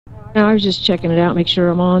No, I was just checking it out, make sure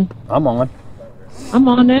I'm on. I'm on. I'm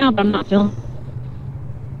on now, but I'm not filming.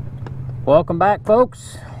 Welcome back,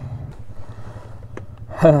 folks.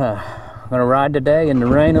 I'm gonna ride today in the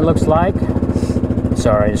rain, it looks like.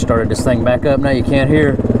 Sorry, I just started this thing back up. Now you can't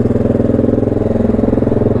hear.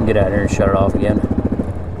 Get out here and shut it off again.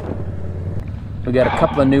 We got a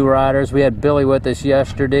couple of new riders. We had Billy with us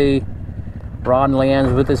yesterday, Rod and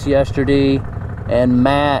Leanne's with us yesterday, and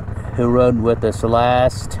Matt, who rode with us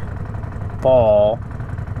last fall,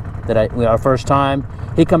 our first time.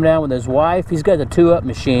 He come down with his wife. He's got the 2-up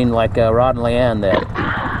machine like Rod and Leanne, that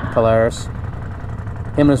Polaris.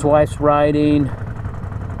 Him and his wife's riding,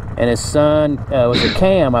 and his son was it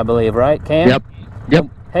Cam, I believe, right? Cam? Yep.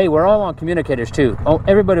 Hey, we're all on communicators too. Oh,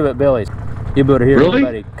 everybody but Billy's. You better hear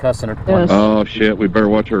everybody cussing her. Yes. Oh shit, we better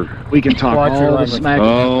watch her. We can talk all the smack.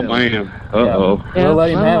 Oh man. Uh-oh. Yeah. We'll let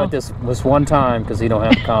him have it this one time because he don't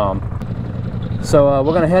have calm. So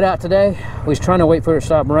we're gonna head out today. We was trying to wait for it to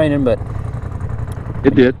stop raining, but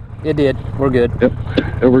it did. It did. We're good. Yep,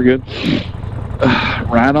 we're good.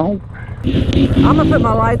 Right on. I'm gonna put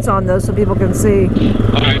my lights on though so people can see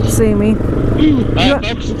me.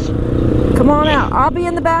 Come on out. I'll be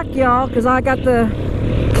in the back, y'all, because I got the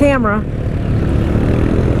camera.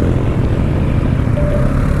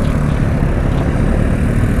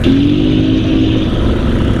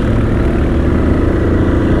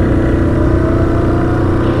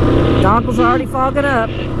 Goggles are already fogging up.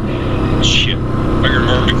 Shit, figured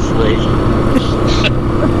already frozen.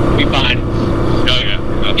 Be fine. Oh yeah,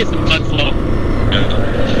 I'll get some blood flow.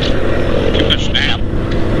 Too much snap.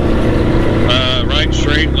 Right,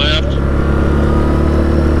 straight, left.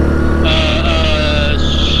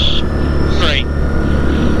 Straight.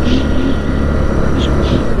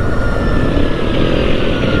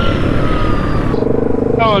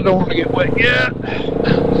 Oh, I don't want to get wet yet.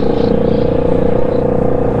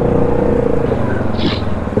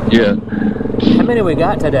 Yeah. How many we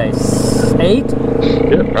got today? 8?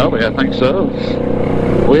 Yeah, probably. I think so.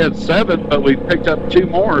 We had 7, but we picked up 2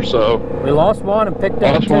 more. So we lost 1 and picked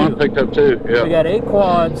up 2. Lost 1, picked up 2. Yeah. We got 8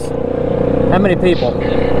 quads. How many people?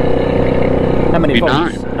 How many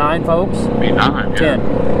folks? 9. 9 folks? Be 9. 10.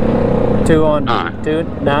 Yeah. 2 on 9. 2.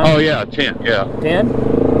 9. Oh yeah, 10. Yeah. 10.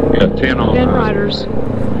 Yeah, 10 on 10 riders.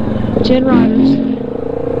 10 riders.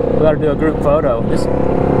 We got to do a group photo. This is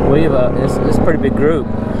a pretty big group.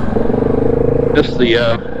 Just the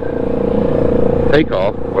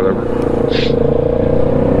takeoff, whatever.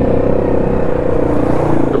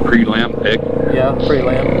 The prelim pick. Yeah,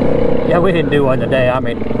 prelim. Yeah, we didn't do one today. I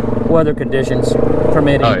mean, weather conditions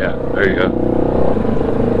permitting. Oh yeah, there you go.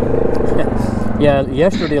 Yeah,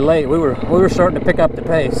 yesterday late we were starting to pick up the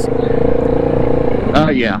pace.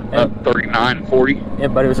 Yeah, up 39, 40.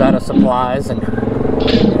 Everybody was out of supplies and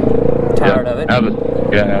tired of it. Out of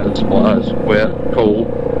supplies. Wet, cold,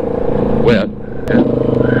 wet. Yeah.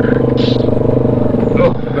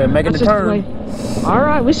 We're making the turn. All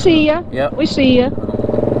right, we see ya. Yep. We see ya.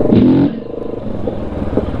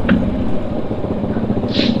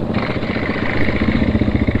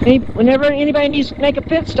 Whenever anybody needs to make a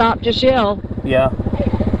pit stop, just yell. Yeah.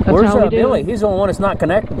 That's Where's how we do Billy? it. He's the only one that's not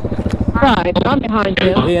connected. Right, I'm behind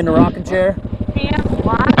him. He in the rocking chair?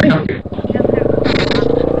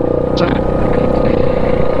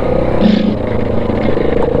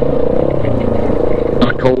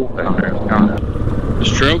 Not cold down there.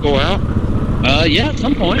 Does trail go out? Yeah, at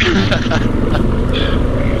some point. Can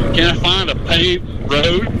I find a paved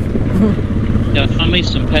road? Yeah, find me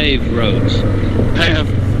some paved roads. Have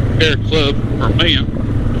Air Club for me.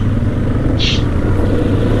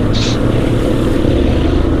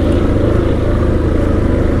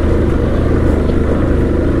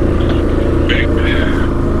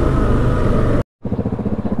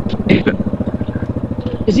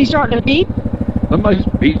 Is he starting to beep? Somebody's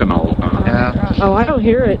beeping all the time. Yeah. Oh, I don't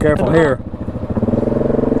hear it. Careful here.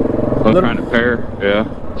 I'm trying to pair. Yeah.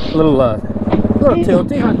 Little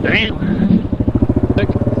tilty. God damn.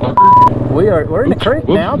 We're in the creek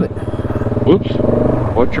now, but Whoops.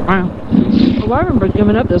 Watch your mouth. Oh, I remember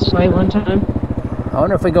coming up this way one time. I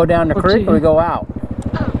wonder if we go down the creek or we go out.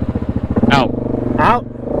 Out. Out?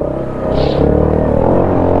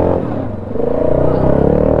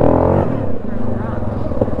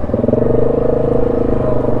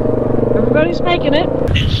 Everybody's making it.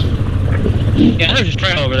 Yeah, there's a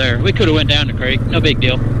trail over there. We could have went down the creek. No big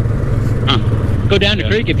deal. Huh. Go down the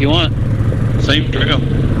creek if you want. Same trail.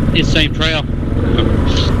 It's the same trail.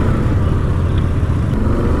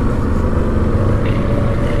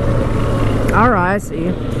 All right, I see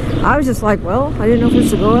you. I was just like, well, I didn't know if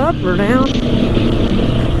this would go up or down.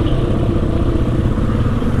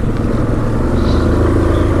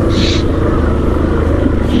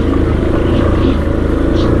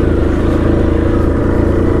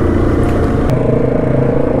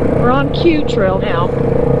 trail now.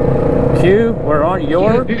 Q, we're on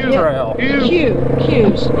your trail.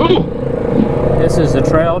 Q's. Ooh! This is the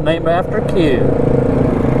trail named after Q.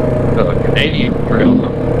 Canadian trail,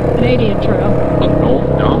 huh? Canadian trail. Up north,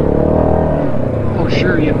 no? Oh,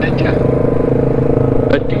 sure, you betcha.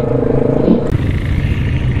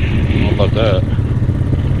 How about that?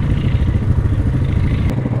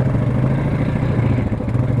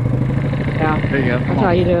 Yeah, There you go. that's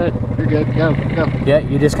how you do it. You're good. Go, go. Yeah,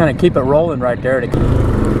 you just kind of keep it rolling right there. To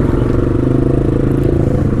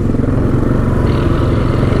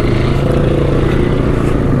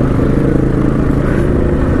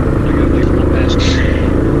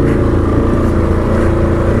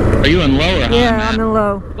Are you in low or high? Yeah, I'm in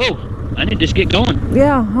low. Oh, I need to just get going.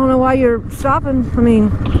 Yeah, I don't know why you're stopping. I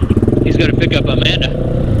mean, He's got to pick up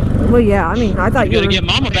Amanda. well, yeah, I mean, I thought You you got to were... get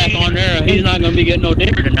Mama back on there. He's not going to be getting no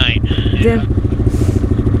dinner tonight. Yeah.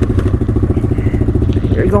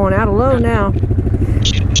 You're going out of low now.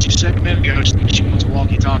 She said a minute ago she wants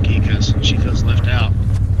walkie-talkie because she feels left out.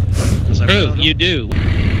 I was like, True, well, you do.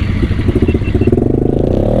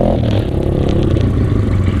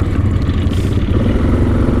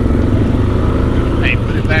 hey,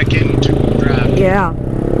 put it back in two-wheel drive. Yeah.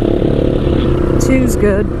 Two's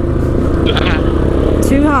good.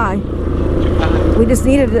 Too high. We just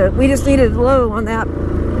needed low on that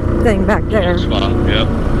thing back there. Spot, yep.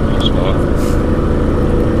 Spot.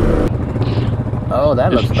 oh,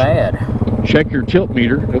 that looks bad. Check your tilt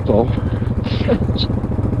meter, that's all.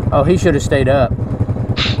 Oh, he should have stayed up.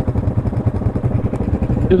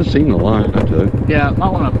 Should have seen the line I took. Yeah, I might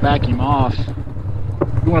want to back him off.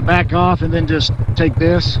 You want to back off and then just take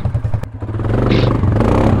this?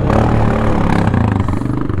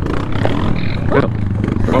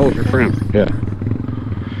 Oh, your friend, yeah.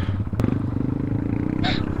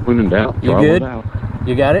 When in doubt, You throttle good? it out.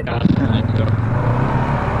 You got it?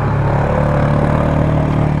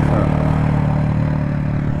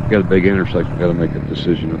 Got a big intersection, got to make a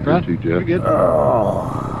decision up there Right? too, You're Jeff. good.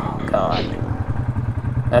 Oh, God.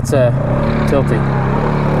 That's a tilty.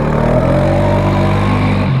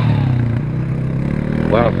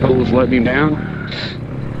 Wow, Cole's letting him down.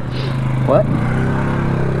 What?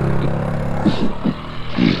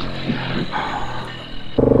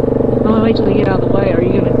 I'm gonna wait till they get out of the way. Are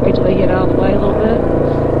you gonna wait till they get out of the way a little bit?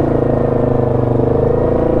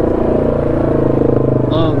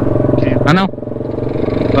 Okay. I know.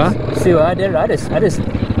 Huh? See what I did? I just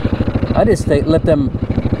let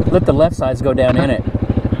the left sides go down in it.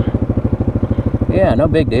 Yeah, no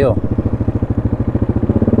big deal.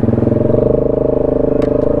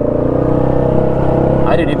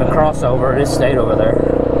 I didn't even cross over. It just stayed over there.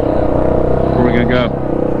 Where are we gonna go?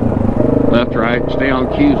 Left, right. Stay on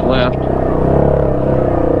Q's left.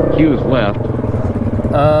 Q is left.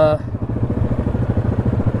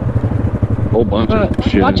 Whole bunch of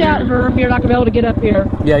shit. Watch in out, here. Herm. You're not gonna be able to get up here.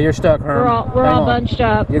 Yeah, you're stuck, Herm. We're Hang all on. bunched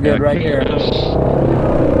up. You're good Yeah, right here.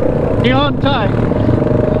 Be on tight.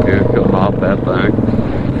 Yeah, go hop that thing.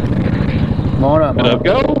 Come on up, Mom.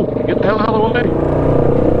 Go! Get the hell out of the way.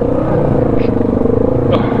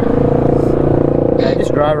 Yeah,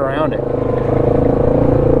 just drive around it.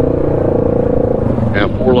 Yeah,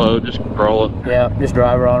 4 low, just crawl it. Yeah, just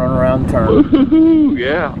drive on around the turn. Woohoo!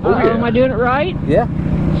 Yeah. Oh, Uh-oh, am I yeah. doing it right? Yeah.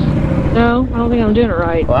 No, I don't think I'm doing it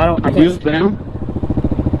right. Well, I The wheels can't.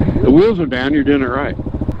 down? The wheels are down, you're doing it right.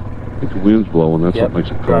 I think the wind's blowing, that's Yep. what makes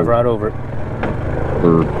it Drive cold. right over it.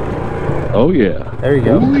 Oh, yeah. There you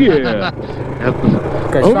go. Oh, yeah.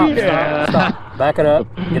 Okay, Oh, stop, yeah. stop. Back it up.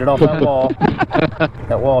 Get it off that wall.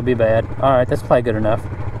 That wall will be bad. All right, that's probably good enough.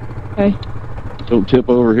 Okay. Don't tip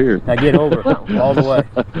over here. Now get over all the way.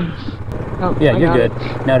 Oh, Yeah, I you're got good.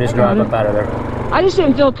 it. Now just I got drive up it. out of there. I just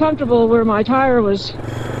didn't feel comfortable where my tire was.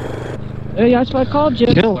 That's what I called you.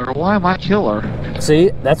 Killer. Why am I killer?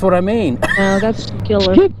 See, that's what I mean. No, that's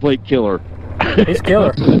killer. Skid plate killer. He's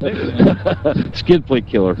killer. Skid plate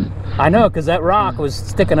killer. I know, because that rock was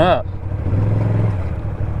sticking up.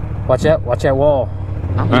 Watch that wall.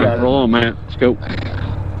 All got right, it. roll on, Matt. Let's go. All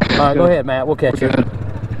right, go ahead, Matt. We'll catch you.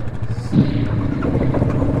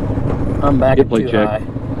 I'm back Skid at plate too check. high.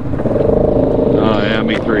 Oh, yeah,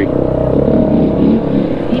 me 3.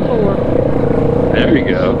 E4. There you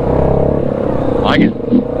go. Like it.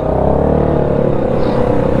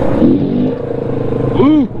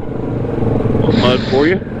 Woo! Little mud for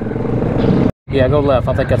you. Yeah, go left.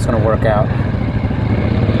 I think that's going to work out.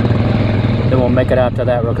 Then we'll make it out to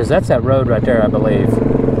that road, because that's that road right there, I believe.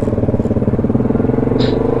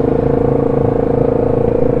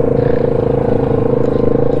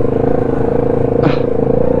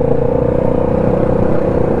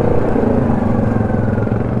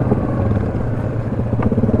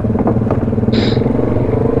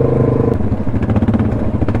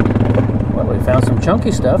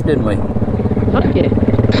 funky stuff, didn't we? Okay.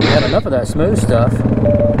 We had enough of that smooth stuff.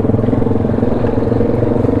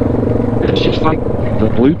 It's just like the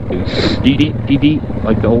Bluetooth. DD,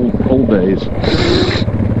 like the old days.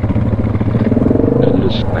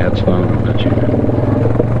 That's fun, I bet you.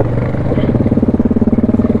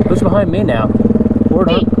 Who's behind me now? Ward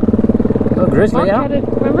up. Oh, Grizzly out?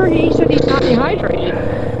 Remember, he said he's not dehydrated.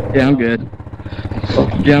 Yeah, I'm good.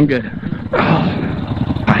 Yeah, I'm good.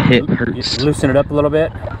 Oh, my hip hurts. Just loosen it up a little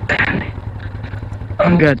bit.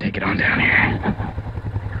 I'm gonna take it on down here.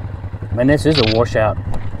 Man, this is a washout.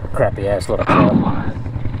 Crappy ass little truck.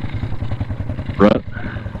 Rut.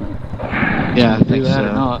 Yeah, I think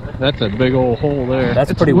so. Not. That's a big old hole there.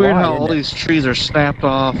 That's It's pretty weird wide, how isn't all it? these trees are snapped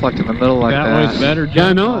off like in the middle like that. That way's better. Yeah,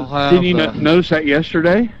 I know. I'll have Didn't you the- notice that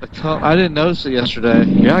yesterday? I didn't notice it yesterday.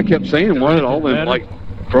 Yeah, I kept saying one of all them better? like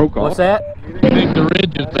broke off. What's that? I think the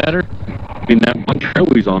ridge is better. I mean, that one trail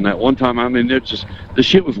we was on that one time, I mean, it's just, the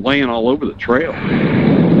shit was laying all over the trail.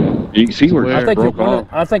 You can see where I it think, broke off.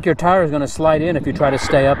 I think your tire is going to slide in if you try to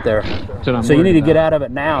stay up there. That's what I'm So you need to worried get about. out of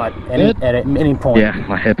it now at any point. Yeah,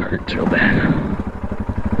 my hip hurts real bad.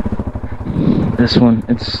 This one,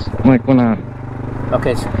 it's like when I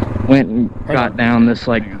Okay, so went and Hang got on. down this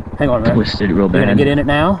like hang on, man. twisted real You're going to bad. get in it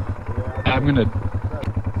now? I'm gonna.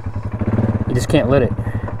 You just can't let it.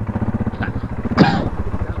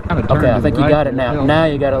 Okay, I think you got it now. Now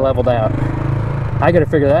you got it leveled out. I got to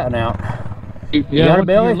figure that one out. Yeah, You got it,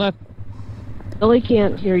 Billy? Left. Billy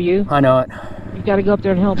can't hear you. I know it. You got to go up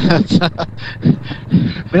there and help him.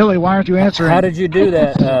 Billy, why aren't you answering? How did you do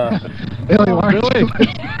that? Billy, why aren't you?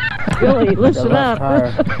 Billy, listen the up.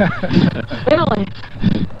 left tire? Billy.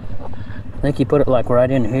 I think he put it like right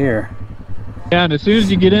in here. Yeah, and as soon as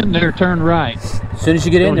you get in there, turn right. As soon as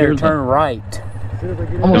you get in Don't there, hear turn right.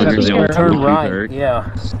 Almost Don't at the hear the square. old Turn right. Eric.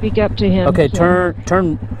 Yeah. Speak up to him. Okay, Yeah.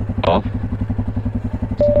 turn. Off.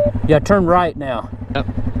 Yeah, turn right now. Yep.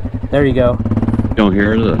 There you go. Don't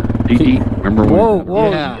hear the DD. Remember when?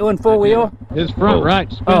 Whoa, Yeah. you doing full wheel? His front Oh.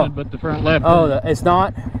 right's spinning, Oh. but the front left. Oh, isn't. it's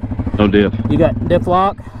not? No diff. You got diff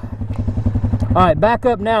lock? All right, back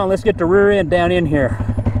up now and let's get the rear end down in here.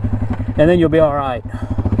 And then you'll be all right.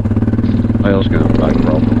 I was gonna have a back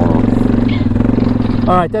problem tomorrow.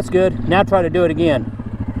 All right, that's good. Now try to do it again.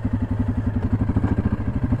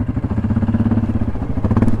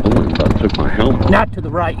 I went and took my helmet off. Not to the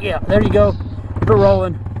right. Yeah, there you go. Keep it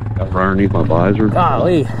rolling. Got right underneath my visor.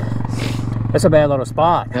 Golly. That's a bad little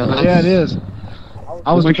spot. Yeah, it is.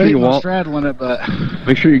 I was Make sure you debating on walk- straddling it, but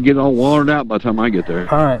Make sure you get all watered out by the time I get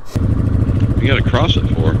there. All right. You gotta cross it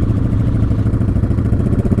for.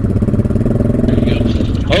 There you go.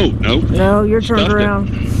 Oh, no. No, you're turned Stuffed it. around.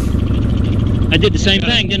 I did the same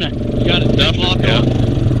thing, didn't I? Got it duck locked on.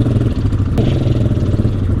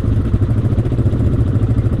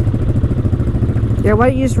 Yeah, why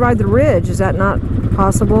don't you just ride the ridge? Is that not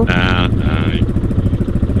possible? Nah,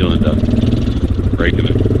 you'll end up breaking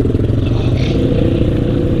it.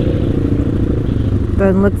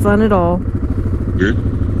 Doesn't look fun at all. Weird.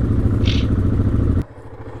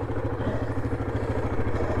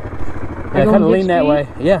 Yeah, going kind of good lean that speed? way.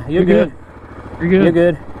 Yeah, you're good. You're good. You're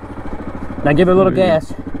good. Now give it a little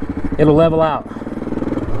gas. It'll level out.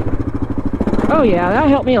 Oh, yeah, that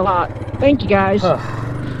helped me a lot. Thank you, guys.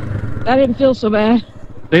 That didn't feel so bad.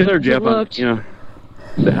 Stay there, Jeff. looked.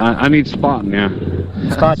 I need spotting, yeah.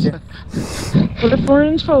 Spot you. What a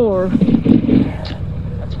friend's for.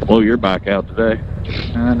 Blow your back out today.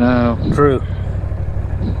 I know. True. What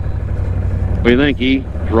do you think, E?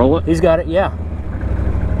 Roll it? He's got it, yeah.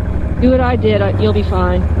 Do what I did. You'll be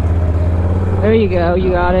fine. There you go. You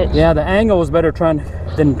got it. Yeah, the angle was better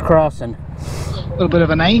than crossing. a little bit of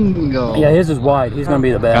an angle. Yeah, his is wide. He's going to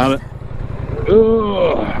be the best. Got it.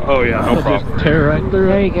 Oh, yeah, no problem. Tear right through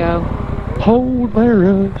There it. you go.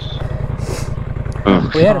 Polaris.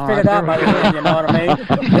 We had it figured out by the end, you know what I mean?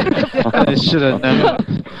 I should have known.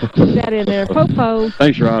 Put that in there. Popo.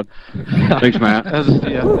 Thanks, Rod. Thanks, Matt. Yeah, thank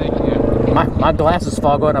you. My glasses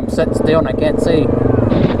fog on. I'm sitting still and I can't see.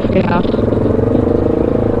 Yeah.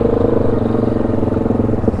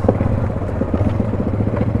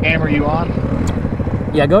 Cam, are you on?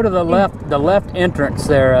 Yeah, go to the left entrance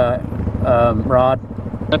there, Rod.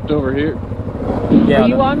 Left over here. Yeah. Are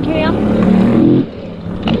you on, Cam?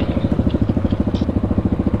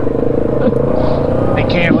 Hey,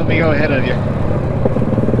 Cam, let me go ahead of you.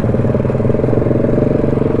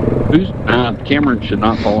 Who's Cameron should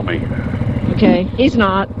not follow me. Okay. He's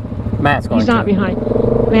not. Matt's going He's to. not behind.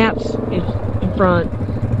 Matt's in front.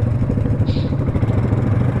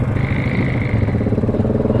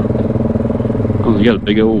 Oh, you got a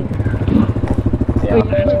big old. Yeah.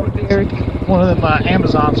 Eric. One of them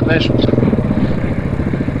Amazon specials.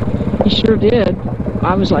 He sure did.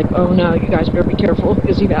 I was like, oh no, you guys better be careful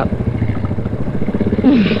because he got.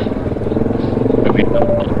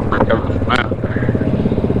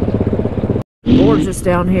 Gorgeous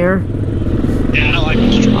down here. Yeah, I like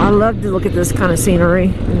this tree. I love to look at this kind of scenery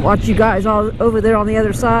and watch you guys all over there on the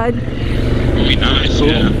other side. It'd be nice,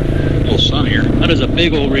 yeah. A little sunnier. That is a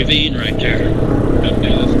big old ravine right there.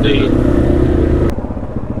 Okay, let's do it.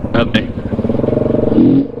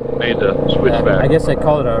 Made the switchback. I guess they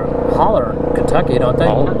call it a holler in Kentucky, don't they?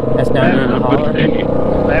 Holler? That's down there in the holler.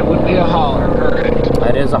 That would be a holler, correct.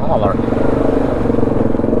 That is a holler.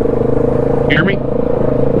 Hear me?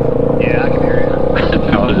 Yeah, I can hear you.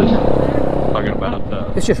 I was just talking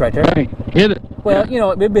about It's just right there. Hey, hit it. Well, you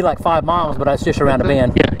know, it'd be like 5 miles, but it's just around a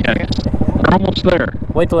bend. Yeah. We're almost there.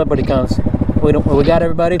 Wait till everybody comes. We got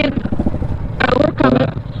everybody? We're coming.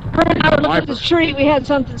 Her and I were looking at this tree. We had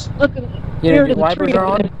something looking You weird know, in the wipers tree. are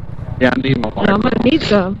on? Yeah, I need my And I'm wiper. gonna need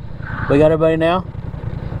some. We got everybody now?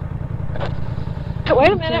 Wait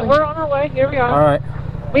a minute, we're on our way. Here we are. All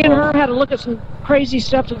right. Me and her had to look at some crazy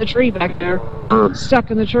stuff in the tree back there. Stuck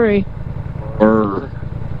in the tree.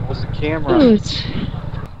 What's the camera? Ooh, it's,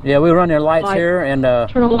 Yeah, we run their lights Light. here, and,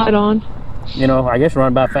 turn a light on. you know, I guess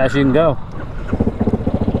run about as fast as you can go.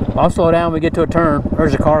 I'll slow down when we get to a turn.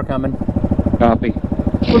 There's a car coming. Copy.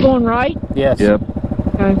 We're going right? Yes. Yep.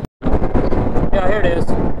 Okay. Yeah, here it is.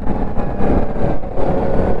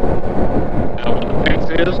 Know what the fence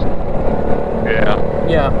is?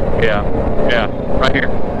 Yeah, Yeah. right here.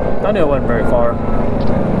 I knew it wasn't very far.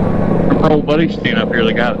 Remember old buddy staying up here,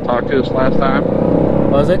 the guy that talked to us last time?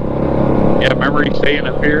 Was it? Yeah, remember he staying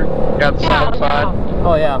up here? Got the south side.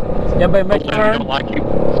 Oh, yeah. Everybody make the Hopefully he turn. don't like you.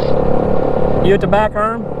 You at the back,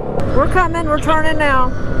 Herm? We're coming. We're turning now.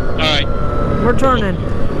 Alright. We're turning.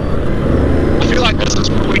 I feel like this is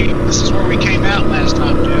where we came out last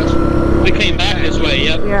time, Jeff. We came back this way,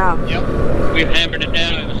 yep. Yeah. Yep. We hammered it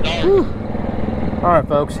down, it was dark. All right,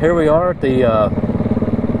 folks. Here we are at the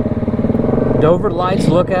Dover Lights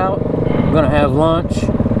Lookout. We're going to have lunch,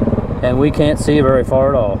 and we can't see very far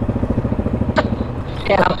at all.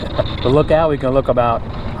 Yeah. The lookout, we can look about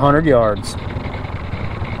 100 yards.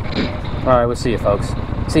 All right, we'll see you, folks.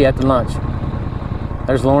 See you after lunch.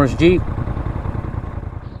 There's Lauren's Jeep.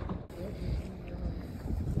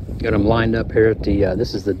 Got them lined up here at the,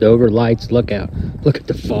 this is the Dover Lights Lookout. Look at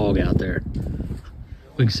the fog out there.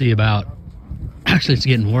 We can see about, actually it's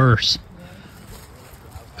getting worse.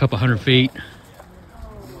 A couple 100 feet.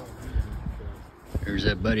 There's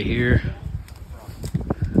that buddy here.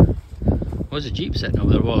 Was a Jeep sitting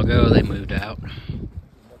over there a while ago? They moved out.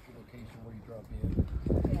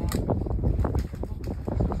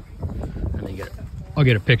 I'll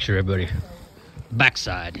get a picture of everybody.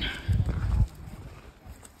 Backside.